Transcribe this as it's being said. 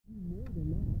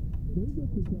They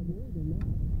get to tell more than that.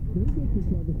 They get to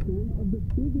tell the story of the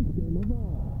biggest game of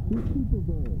all, the Super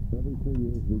Bowl. Every 2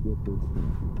 years we get this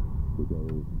chance to go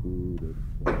through this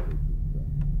process of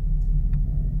stuff.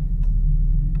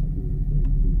 I really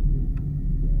don't see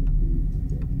the gratitude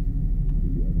that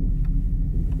together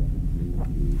in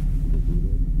the community to do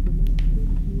this.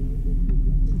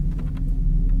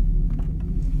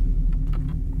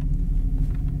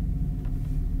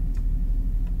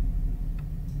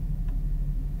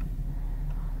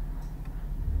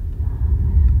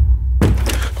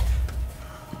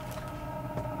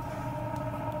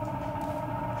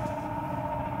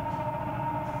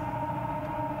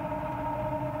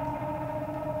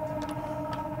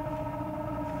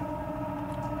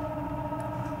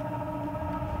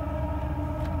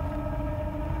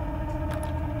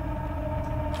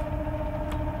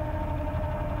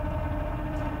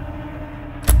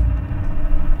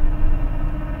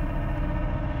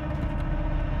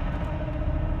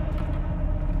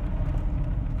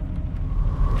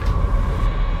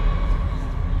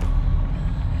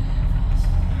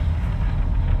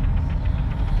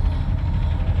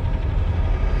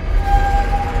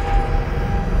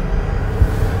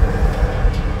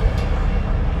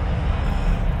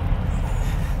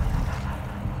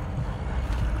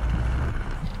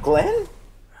 Glen?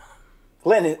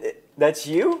 Glen, that's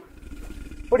you?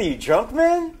 What are you, drunk,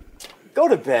 man? Go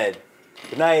to bed.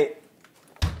 Good night.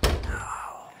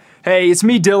 Hey, it's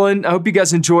me, Dylan. I hope you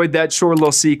guys enjoyed that short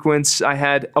little sequence. I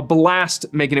had a blast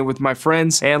making it with my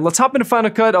friends. And let's hop into Final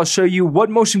Cut. I'll show you what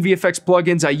MotionVFX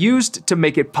plugins I used to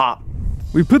make it pop.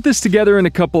 We put this together in a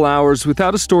couple hours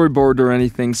without a storyboard or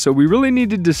anything, so we really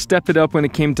needed to step it up when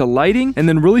it came to lighting and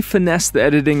then really finesse the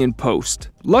editing in post.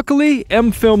 Luckily,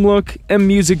 mFilmLook,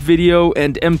 mMusic Video,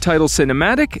 and mTitle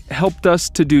Cinematic helped us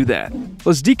to do that.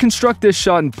 Let's deconstruct this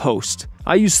shot in post.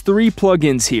 I use 3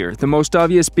 plugins here, the most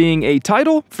obvious being a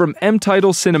title from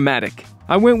mTitle Cinematic.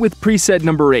 I went with preset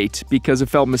number 8 because it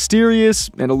felt mysterious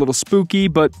and a little spooky,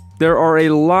 but there are a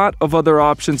lot of other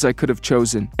options I could have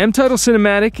chosen. mTitle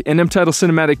Cinematic and mTitle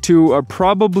Cinematic 2 are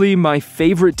probably my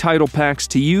favorite title packs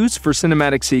to use for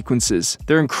cinematic sequences.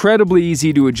 They're incredibly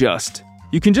easy to adjust.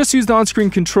 You can just use the on-screen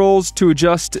controls to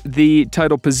adjust the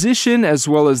title position as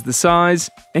well as the size.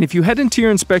 And if you head into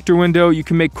your inspector window, you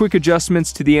can make quick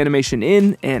adjustments to the animation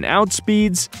in and out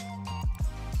speeds,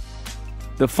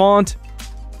 the font,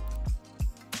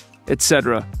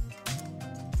 etc.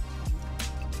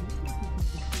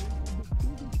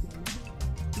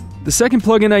 The second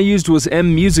plugin I used was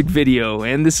mMusic Video,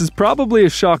 and this is probably a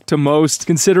shock to most,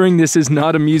 considering this is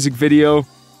not a music video.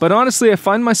 But honestly, I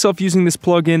find myself using this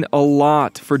plugin a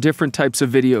lot for different types of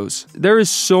videos. There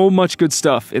is so much good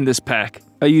stuff in this pack.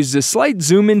 I used a slight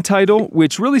zoom-in title,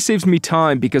 which really saves me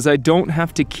time because I don't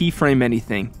have to keyframe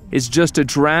anything. It's just a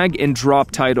drag and drop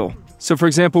title. So for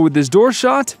example, with this door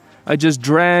shot, I just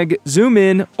drag, zoom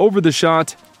in over the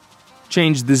shot,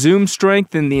 change the zoom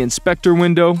strength in the inspector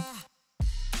window.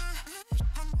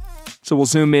 So we'll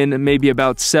zoom in maybe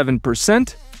about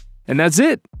 7%, and that's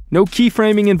it. No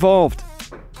keyframing involved.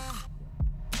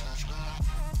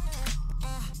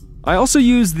 I also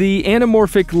use the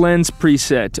Anamorphic Lens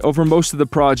preset over most of the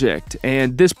project,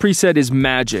 and this preset is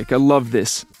magic. I love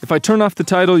this. If I turn off the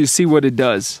title, you see what it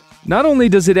does. Not only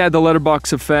does it add the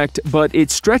letterbox effect, but it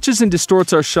stretches and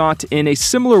distorts our shot in a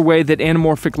similar way that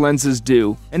anamorphic lenses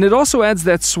do. And it also adds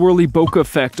that swirly bokeh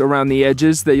effect around the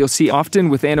edges that you'll see often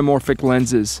with anamorphic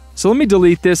lenses. So let me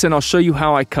delete this and I'll show you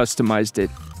how I customized it.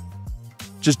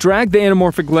 Just drag the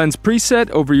Anamorphic Lens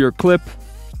preset over your clip,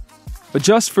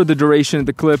 adjust for the duration of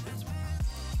the clip,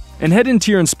 and head into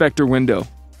your inspector window.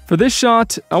 For this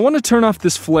shot, I want to turn off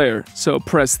this flare, so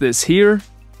press this here.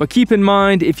 But keep in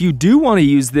mind, if you do want to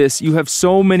use this, you have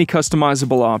so many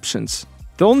customizable options.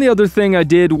 The only other thing I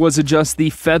did was adjust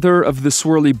the feather of the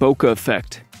swirly bokeh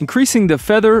effect. Increasing the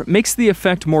feather makes the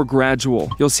effect more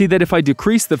gradual. You'll see that if I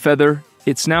decrease the feather,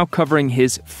 it's now covering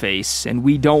his face, and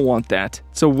we don't want that.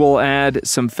 So we'll add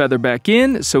some feather back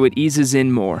in so it eases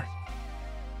in more.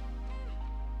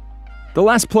 The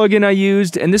last plugin I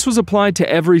used, and this was applied to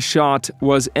every shot,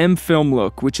 was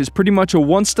mFilmLook, which is pretty much a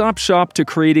one-stop shop to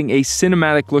creating a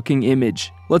cinematic-looking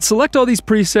image. Let's select all these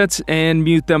presets and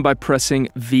mute them by pressing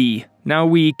V. Now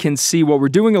we can see what we're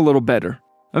doing a little better.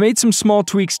 I made some small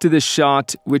tweaks to this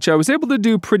shot, which I was able to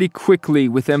do pretty quickly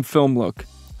with mFilmLook.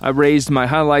 I raised my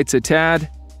highlights a tad,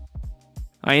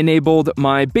 I enabled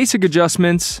my basic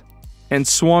adjustments, and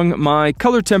swung my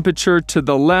color temperature to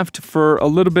the left for a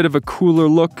little bit of a cooler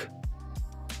look.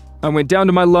 I went down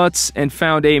to my LUTs and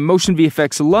found a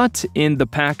MotionVFX LUT in the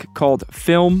pack called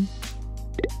Film,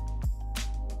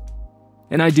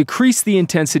 and I decreased the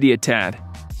intensity a tad.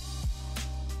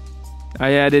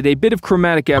 I added a bit of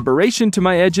chromatic aberration to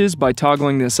my edges by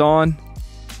toggling this on.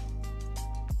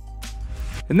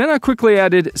 And then I quickly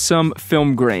added some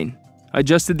film grain. I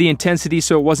adjusted the intensity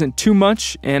so it wasn't too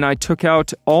much, and I took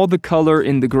out all the color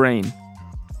in the grain.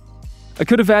 I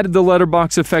could have added the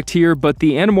letterbox effect here, but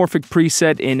the anamorphic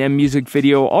preset in mMusic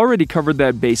Video already covered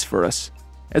that base for us.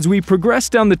 As we progress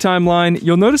down the timeline,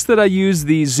 you'll notice that I use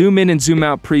the zoom in and zoom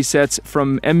out presets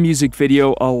from mMusic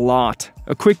Video a lot.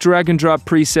 A quick drag and drop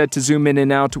preset to zoom in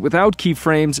and out without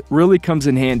keyframes really comes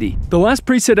in handy. The last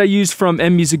preset I used from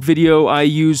mMusic Video I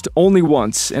used only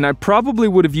once, and I probably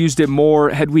would have used it more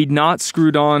had we not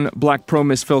screwed on black Pro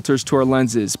Mist filters to our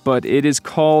lenses, but it is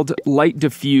called Light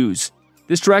Diffuse.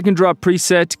 This drag and drop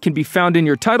preset can be found in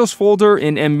your titles folder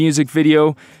in mMusic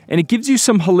Video, and it gives you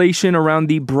some halation around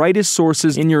the brightest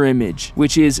sources in your image,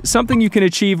 which is something you can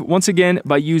achieve once again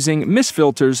by using mist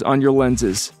filters on your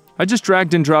lenses. I just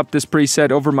dragged and dropped this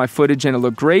preset over my footage and it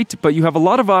looked great, but you have a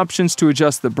lot of options to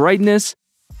adjust the brightness,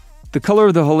 the color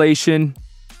of the halation,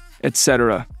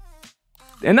 etc.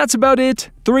 And that's about it.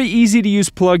 3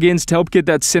 easy-to-use plugins to help get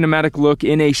that cinematic look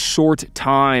in a short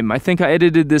time. I think I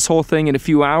edited this whole thing in a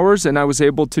few hours, and I was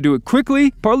able to do it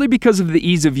quickly, partly because of the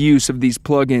ease of use of these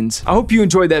plugins. I hope you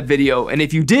enjoyed that video, and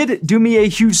if you did, do me a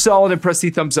huge solid and press the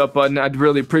thumbs up button. I'd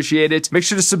really appreciate it. Make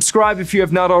sure to subscribe if you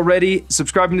have not already.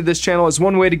 Subscribing to this channel is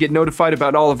one way to get notified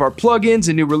about all of our plugins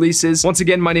and new releases. Once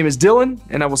again, my name is Dylan,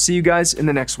 and I will see you guys in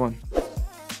the next one.